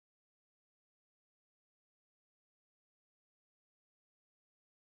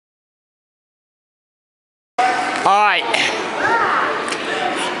Alright.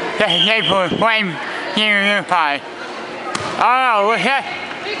 That's the name for the flame unified. Oh, what's that?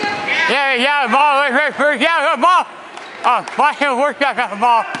 Yeah, the ball, yeah, the ball. Oh, Blackhills worked out the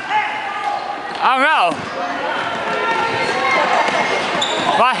ball. Oh no.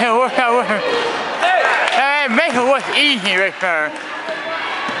 Blackhills worked out with her. Hey, make it look easy right there.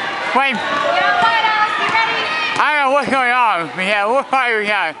 Flame. I don't know what's going on. Yeah, what fire we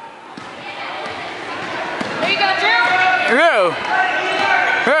got? There you go, Drew.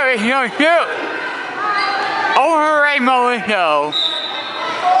 Drew, it's no shoot. Over Rainbow window.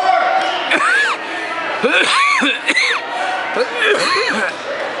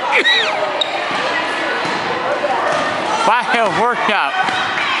 Blackhills worked up.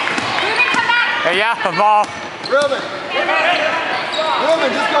 Hey, yeah, the ball. Ruben,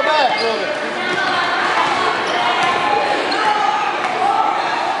 just go back, Ruben.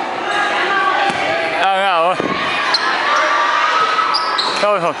 Oh no. That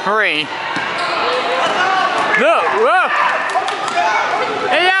was a 3. Look!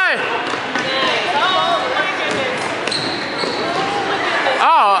 Hey guys!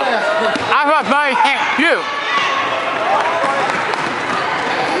 Oh, I thought Buddy can't shoot.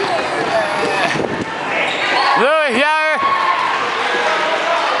 Lewis,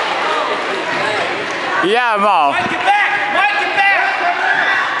 yeah, ball. Mike, get back! Mike, get back!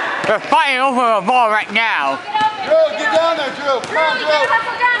 They're fighting over the ball right now. Drew, get down there, Drew. Come on, Drew.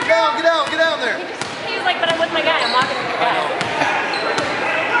 Get down there. He was like, but I'm with my guy. I'm walking with your guy.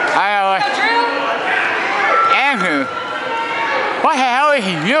 I know. Go, Drew. Andrew, what the hell is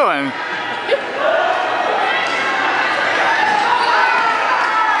he doing?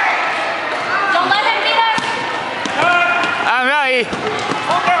 Don't let him beat us. I'm ready.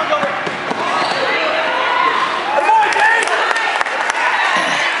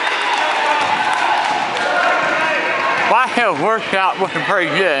 Blackhills worked out looking pretty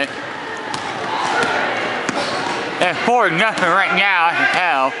good. It's 4-0 right now, I can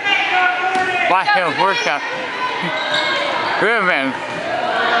tell. Blackhills worked out. Ruben.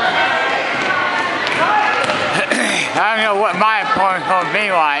 I don't know what my opponent's going to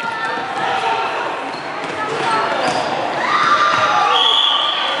be like.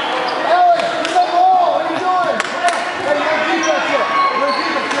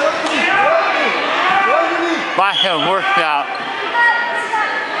 Blackhills worked out.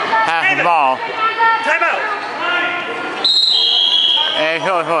 Has the ball. Timeout. And it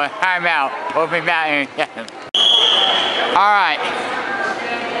goes for a timeout. We'll be back in a second. Alright.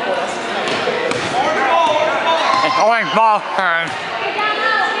 It's orange ball turn.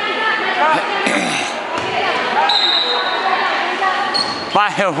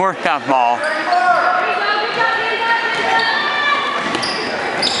 Blackhills worked out ball.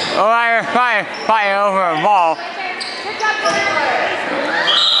 Alright, they're fighting over a ball.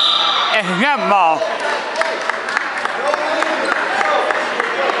 It's a jump ball.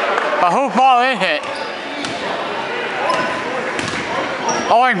 But whose ball is it?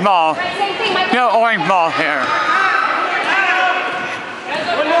 Orange ball. No orange ball here.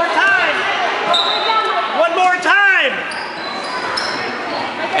 One more time. One more time.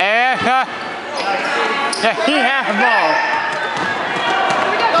 And yeah, he has the ball.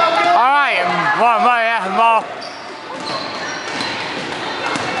 Alright, Buddy has the ball.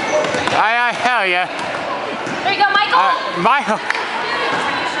 I tell ya. There you go, Michael. Michael.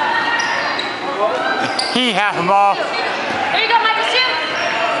 He has the ball. There you go, Michael. Shoot.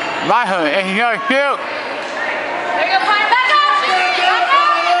 Michael, if you go shoot. There you go, Brian. Back up.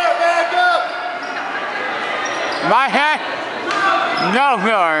 Back up. Michael. No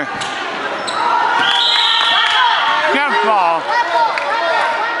good. Jump ball.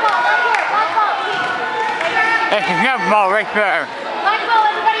 It's a jump ball right there. Black ball,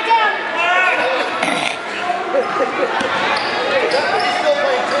 everybody down.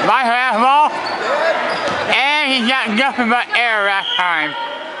 Michael has the ball. And he got nothing but air that time.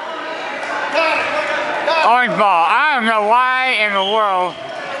 Orange ball. I don't know why in the world.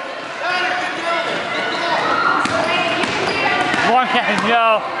 1 second to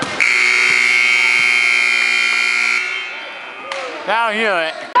go. That'll do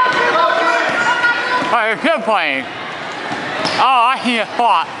it. Oh, they're still playing. Oh, I see a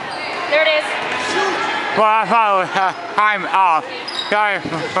spot. There it is. Well, I thought it was time off. Sorry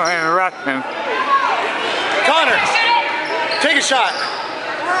for interrupting. Connor, take a shot.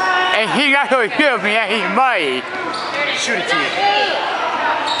 And he got to shoot me, and he's muddy. Shoot it to you.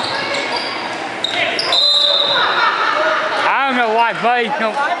 I don't know why buddies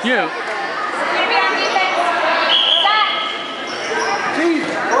don't shoot. Maybe on defense. Zach. Jeez,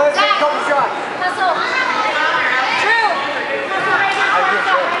 go ahead and take a couple shots. Hustle.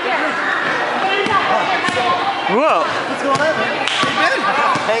 Whoa. What's going on, man?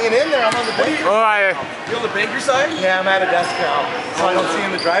 Hanging in there. I'm on the bench. Alright. You on the banker side? Yeah, I'm at a desk now, so I don't see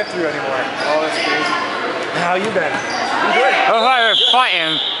in the drive-thru anymore. Oh, that's crazy. How you been? I'm good. Alright,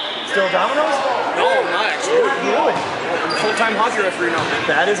 fighting. Still Domino's? No, I'm not actually. Really? I'm full-time hockey referee now.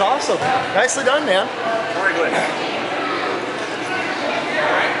 That is awesome. Nicely done, man. Very good.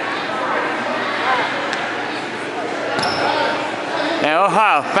 Yeah, we'll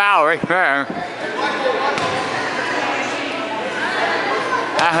have a foul right there.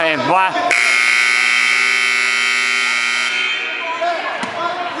 That's a black.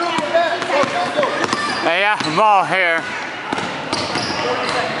 They got the ball here.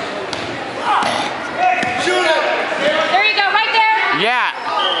 Shoot it! There you go, right there. Yeah.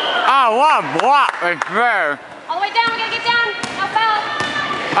 Oh, what a block right there. All the way down, we gotta get down. No foul.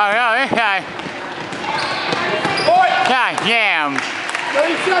 Oh, no, this guy. God damn.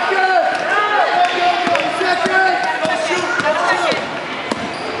 30 seconds! 30 seconds! Don't shoot! Don't shoot!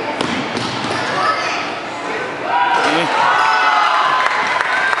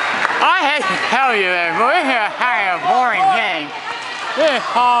 I hate to tell you that, but this is kind of a boring game. This is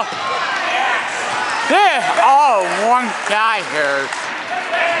all one guy here.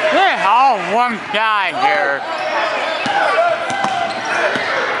 This is all one guy here.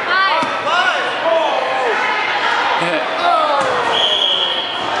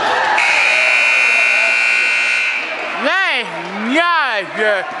 They not a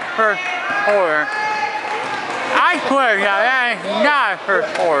good first quarter. I swear to God, that is not a first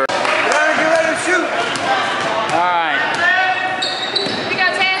quarter. Get ready to shoot! Alright, Here you go,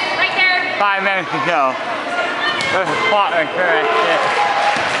 Tim. Right there. 5 minutes to go. There's a spot right there. That's it.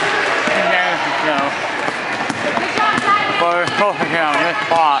 2 minutes to go. Good job, Simon. But we're supposed to get on this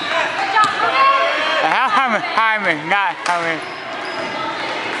spot. Good job, come in. And how come the time is not coming?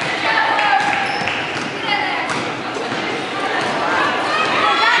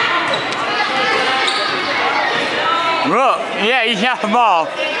 Look, yeah, he's got the ball.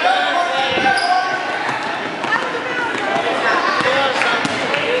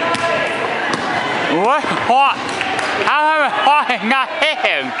 What the fuck? How come the fuck is not hit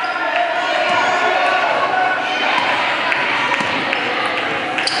him?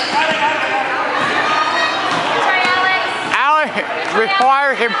 Sorry, Alex. Alex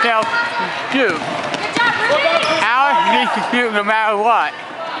requires himself to shoot. Good job, Ruby. Alex needs to shoot no matter what.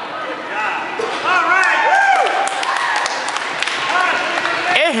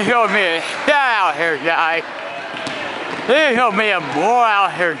 This is gonna be a shutout here, guys. This is gonna be a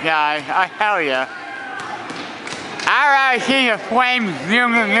blowout here, guys. I tell ya. I'd rather see the Flames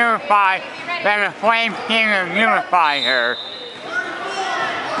unify than the Flames team unify here.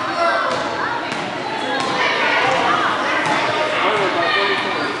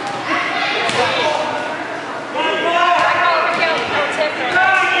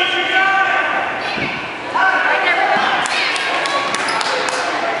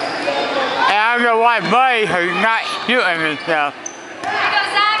 And I don't know why Buddy is not shooting himself. There you go,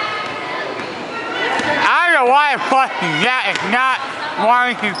 Zach. I don't know why fucking Zach is not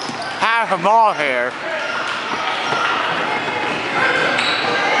wanting to have the ball here.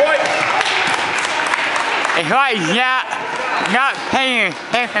 It's like Zach not paying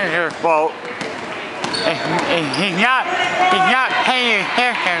attention to his fault. He's not paying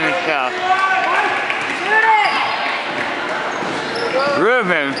attention to stuff. Shoot it.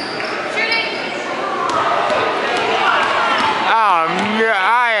 Ruben. Shooting. Oh, yeah,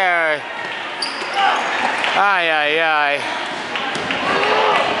 ay.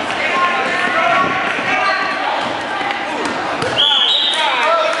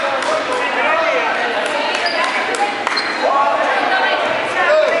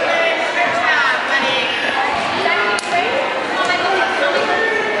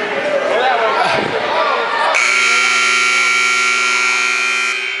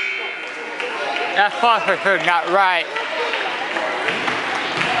 That phosphorus is not right.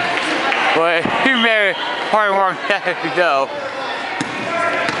 But 2 minutes, 21 seconds to go.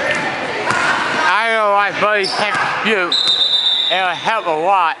 I don't know why Buddy can't shoot. It'll help a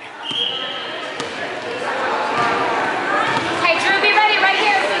lot. Hey, Drew, be ready right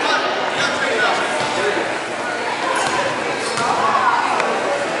here.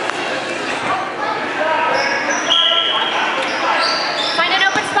 Find an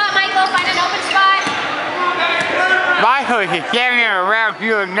open spot, Michael. Find an open spot. Michael is standing around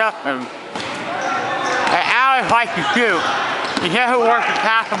doing nothing. And Alex likes to shoot. He doesn't work to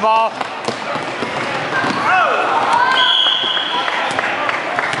pass the ball.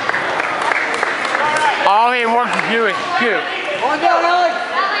 All he wants to do is shoot. On down, Alex!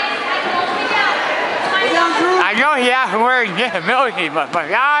 Alex, Michael, all the way down. Find an open spot. I I know he has a learning disability, but my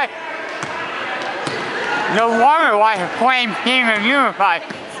God, no wonder why the Flame Team and Unified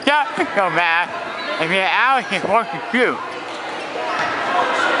sucks so bad. I mean, Alex is working too.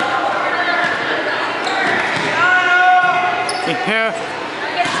 Get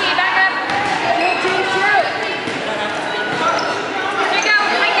T back up. There you go.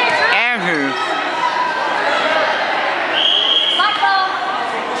 Right there, Drew. Andrew. Black ball.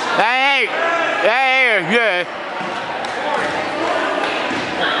 That ain't good.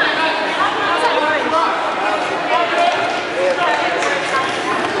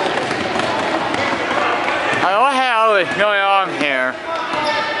 What the hell is going on here?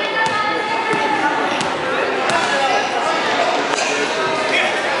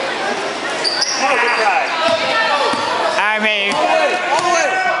 I mean,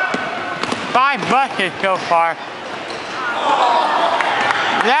 5 buckets so far.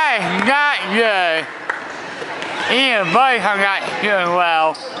 That is not good. Even Buddies are not doing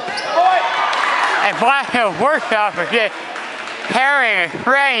well. And Blackhills workshop is just carrying and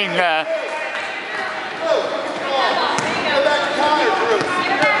spraying the.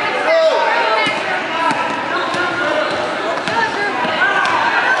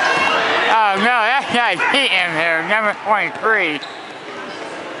 Oh no, that guy's cheating here, number 23.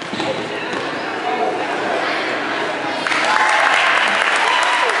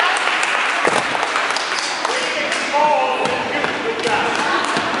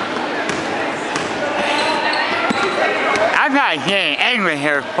 I'm not getting angry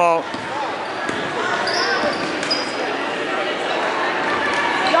here, folks.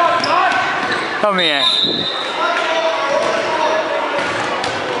 Come here.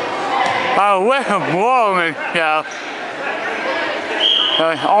 Oh, whistle blowing and stuff. So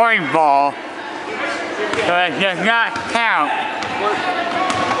it's orange ball. So it does not count.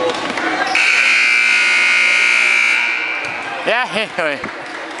 That's history.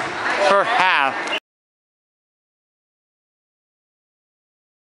 First half.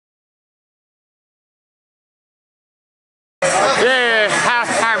 This is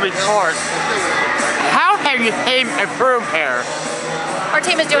halftime report. How can your team improve here? Our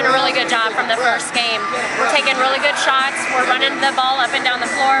team is doing a really good job from the first game. We're taking really good shots. We're running the ball up and down the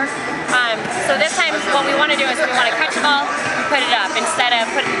floor. So this time what we want to do is we want to catch the ball and put it up instead of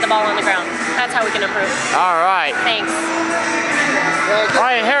putting the ball on the ground. That's how we can improve. All right. Thanks.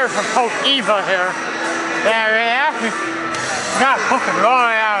 I hear from Coach Eva here. They actually not putting the ball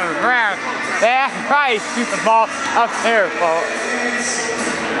out on the ground. They actually try to shoot the ball up here, folks.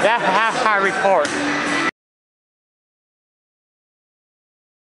 That's a halftime report.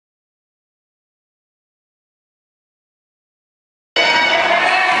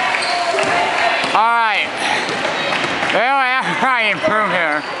 Alright. They only have to try to improve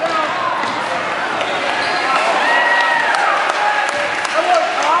here.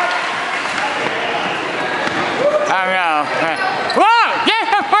 I don't know. Whoa! Get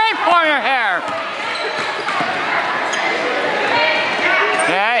the 3-pointer here!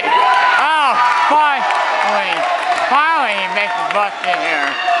 Okay. Oh, finally. Finally he makes a bucket here.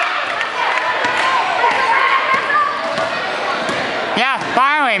 Yeah,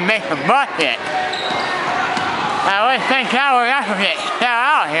 finally makes a bucket. I would think that would have to get shut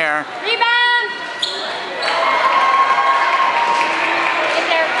out here. Rebound! Get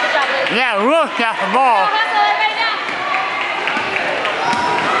there. Good job, Luke. Yeah, Luke got the ball. Hustle, everybody down.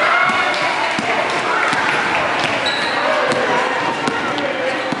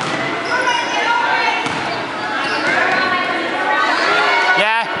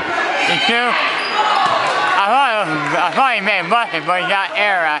 Yeah, you too. I thought he made a bucket, but he got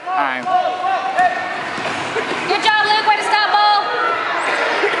air that time. Good job, Luke. Way to stop ball.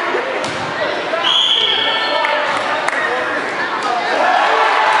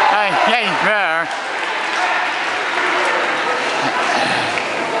 He's there.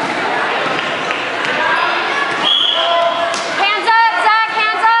 Hands up, Zach.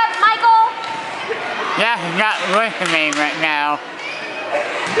 Hands up. Michael. Yeah, he's not listening right now.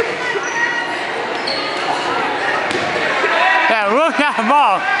 Yeah, Luke got the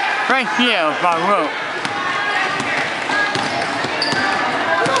ball. Great steal by Luke.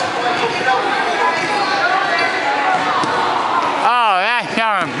 Oh, that's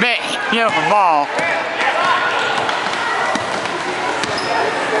a big beautiful ball.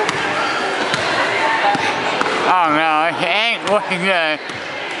 Oh no, it ain't looking good.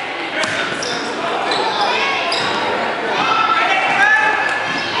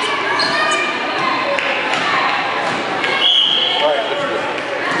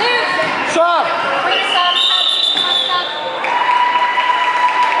 Stop. Bring it stop. Stop.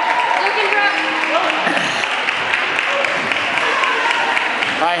 Luke and Brooke.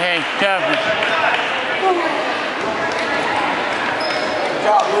 I hate seven. Good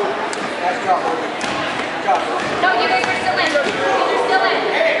job, Luke. Nice job, Luke. Good job, Luke. No, you guys are still in. You guys are still in.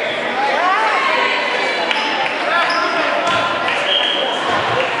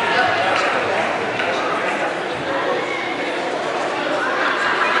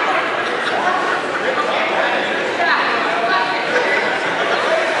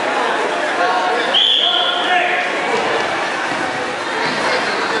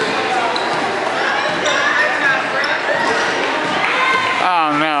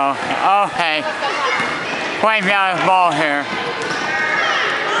 Oh no. Okay. Play me out of the ball here.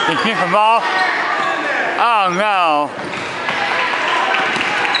 You keep the ball? Oh no.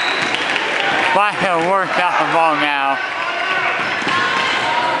 Blackhills worked out the ball now.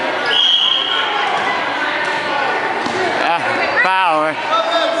 Foul.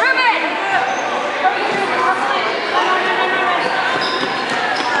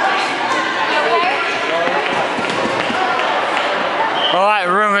 We'll let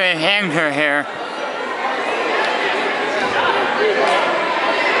Ruben enter here.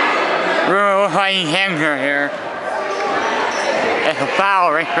 Ruben looks like he's injured here. It's a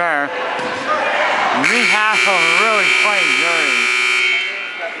foul right there. We have to really play dirty.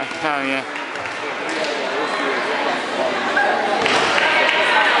 I tell you.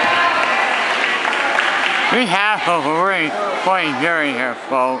 We have to really play dirty here,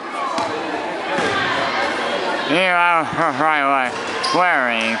 folks. Yeah, I don't right away swear or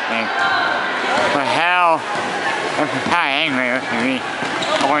anything. But hell, I'm kind of angry with me.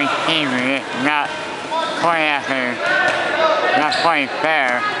 Only team is not playing after, not playing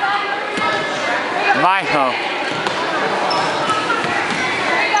fair. Michael,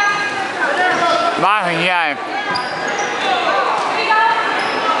 yeah.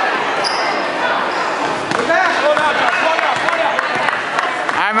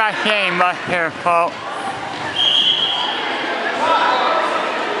 I'm not saying much here, folks.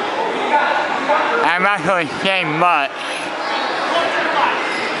 I'm not going to say much.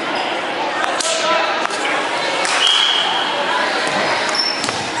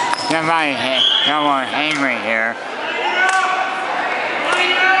 Someone angry here.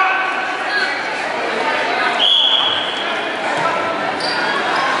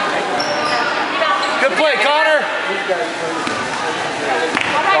 Good play, Connor.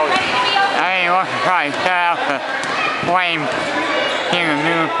 I mean, we'll probably set out the flame in the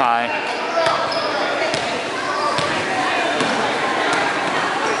new pie.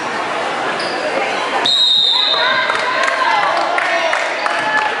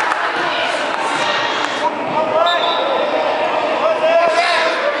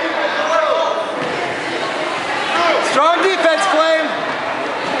 Strong defense, Flame.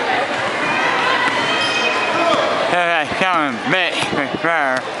 Some bitch for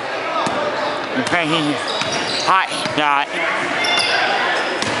sure. Because he's hot shot.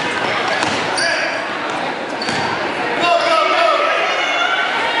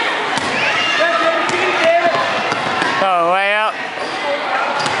 So layup.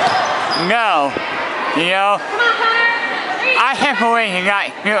 No. You know, I can't believe he's not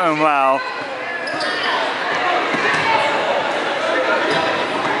shooting well.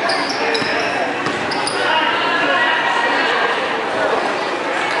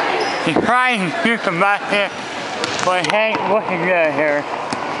 He's trying to shoot the basket, but he ain't looking good here.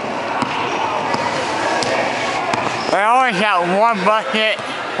 We only got one bucket.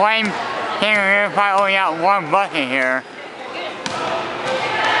 Flame King of Unified only got one bucket here.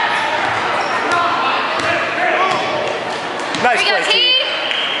 Nice Here we go, play, T. T.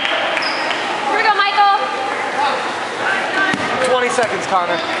 Here we go, Michael. 20 seconds,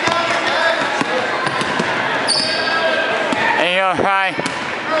 Connor. And you'll try.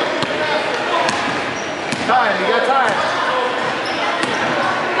 Time, you got time.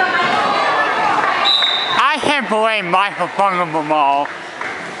 I can't believe Michael fumbled the ball.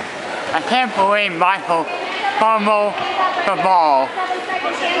 I can't believe Michael fumbled the ball.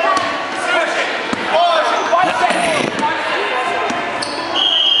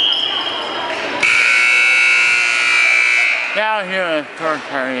 Now here's the third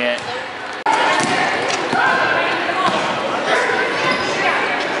period.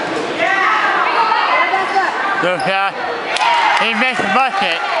 Luke, he makes a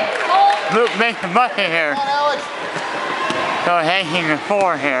bucket. Luke makes a bucket here. So he's the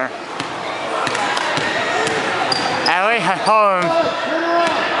 4 here. At least I told him.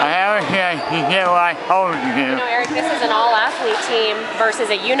 At least he did what I told him to do. You know, Eric, this is an all-athlete team versus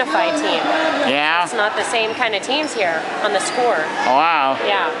a unified team. Yeah? It's not the same kind of teams here on the score. Wow.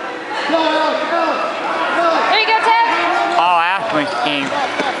 Yeah. There you go, Ted. All athlete. athlete team.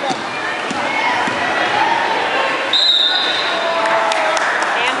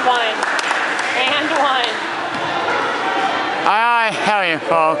 And one. And one. I tell you,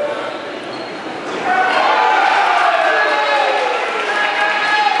 folks.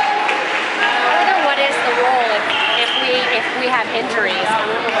 I don't know what is the rule if we have injuries. I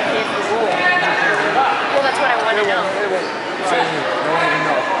don't know what is the rule. Well, that's what I want to know.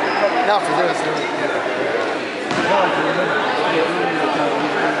 Not for this.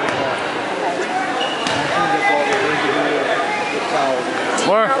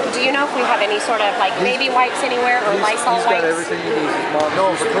 Do you know if we have any sort of like baby wipes anywhere or Lysol wipes? Everything he needs.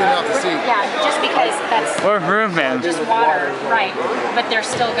 No, for cleaning out the seat. Yeah, just because that's We're roofing. just water, right? But there's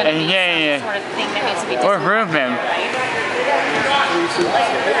still going to be some sort of thing that needs to be We're disinfected, roofing. right?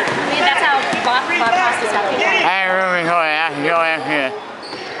 I mean, that's how Bob Costa's got people. Hey, roofing, go after.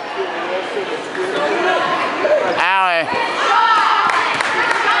 Allie.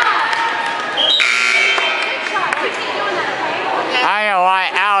 I don't know why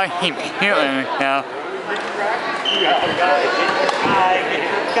Allie keeps shooting herself.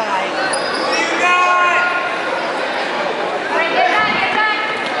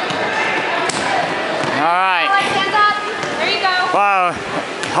 Alright. There you go. Well,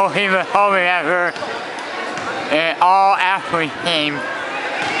 he was hoping that we're an all-athlete team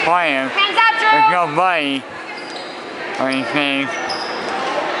playing. Hands up, Drew! There's nobody or anything.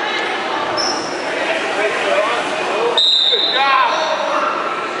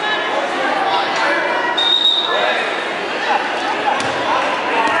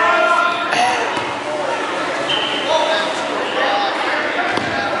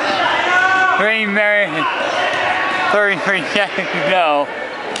 Green Mary, 33 seconds to go.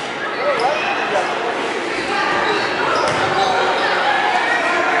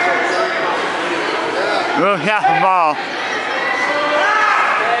 We'll have the ball.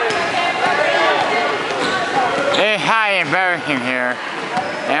 It's high embarrassing here.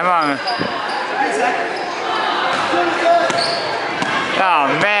 Come on. Oh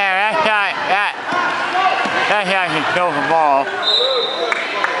man, that's how you kill the ball.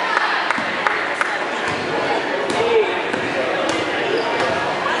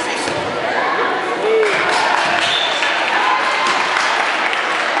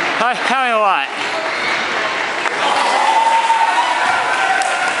 Let's tell you what.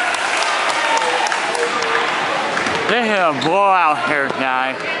 This is a blowout here,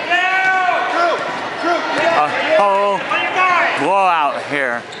 guys. A whole blowout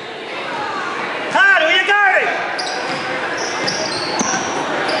here. Todd, who you guarding?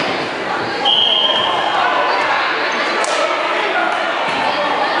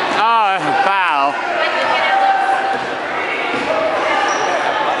 Oh, it's a foul.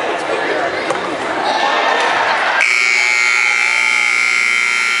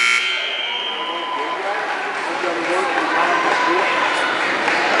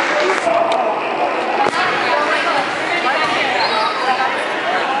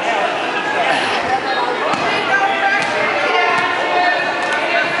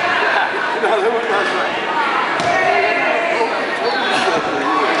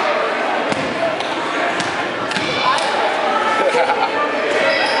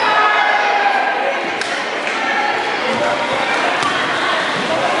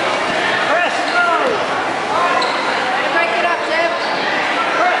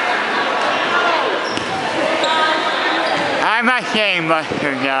 I'm not saying much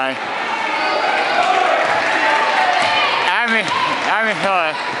here, guys. I'm just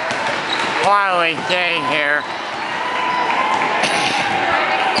gonna quietly stay here.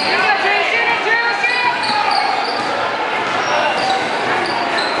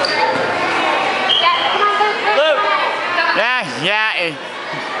 That is.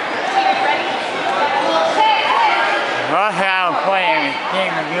 That's how I'm playing a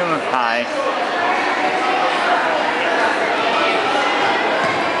game of Unify.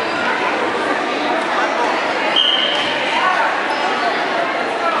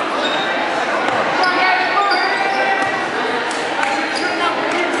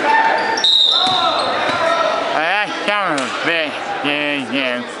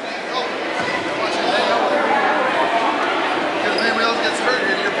 Again. If anybody else gets hurt,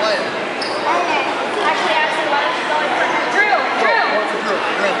 you're playing. Okay. Actually, why don't you go in for Drew? Drew! Go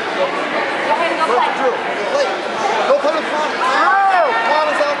ahead and go play. Drew. Play. Go play with Con. Oh!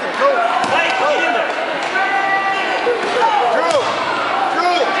 Con is out there. Go. Mike, get in there. Drew.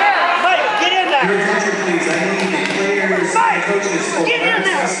 Mike, get in there. Your attention, please. I need the players and coaches for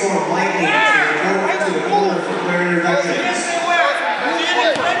practice score lightly to the corner for player introductions.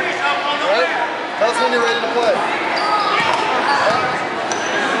 Right? That's when you're ready to play.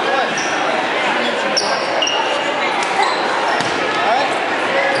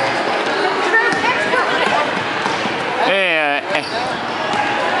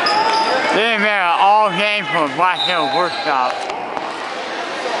 Blackhills workshop.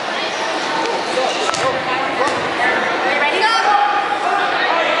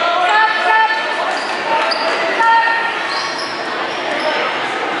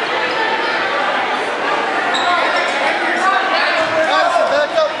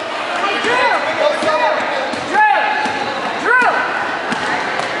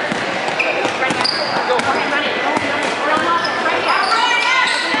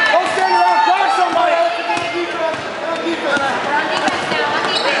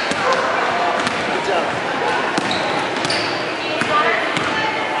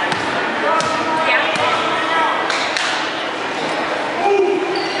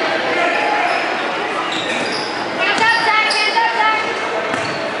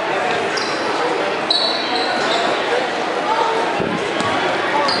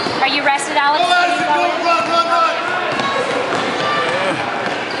 Are you rested, Alex?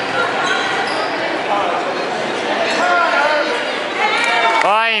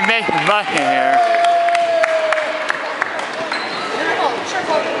 Well, he makes a bucket here.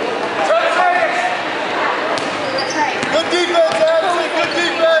 Good defense, Addison. Good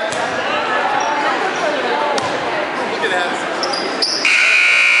defense. Look at Addison.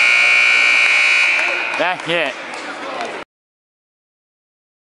 That's it.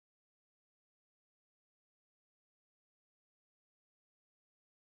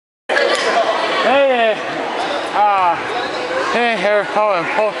 Here's calling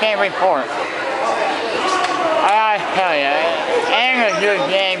full game report. I gotta tell you, it ain't a good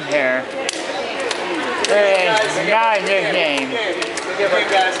game here. It is not a good game.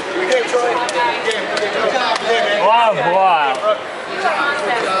 Wow, wow.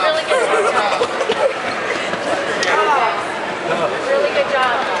 Really good job. Really good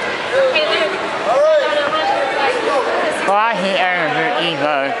job. Hey, Luke. All right. Well, I can interview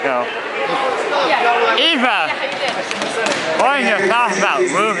Eva, so. Eva! What are your thoughts about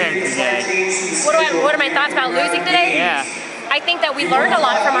losing today? What are my thoughts about losing today? Yeah. I think that we learned a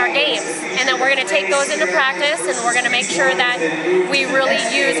lot from our games, and that we're going to take those into practice, and we're going to make sure that we really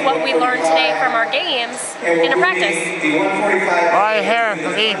use what we learned today from our games into practice. Well, I hear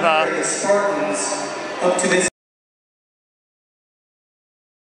from Eva.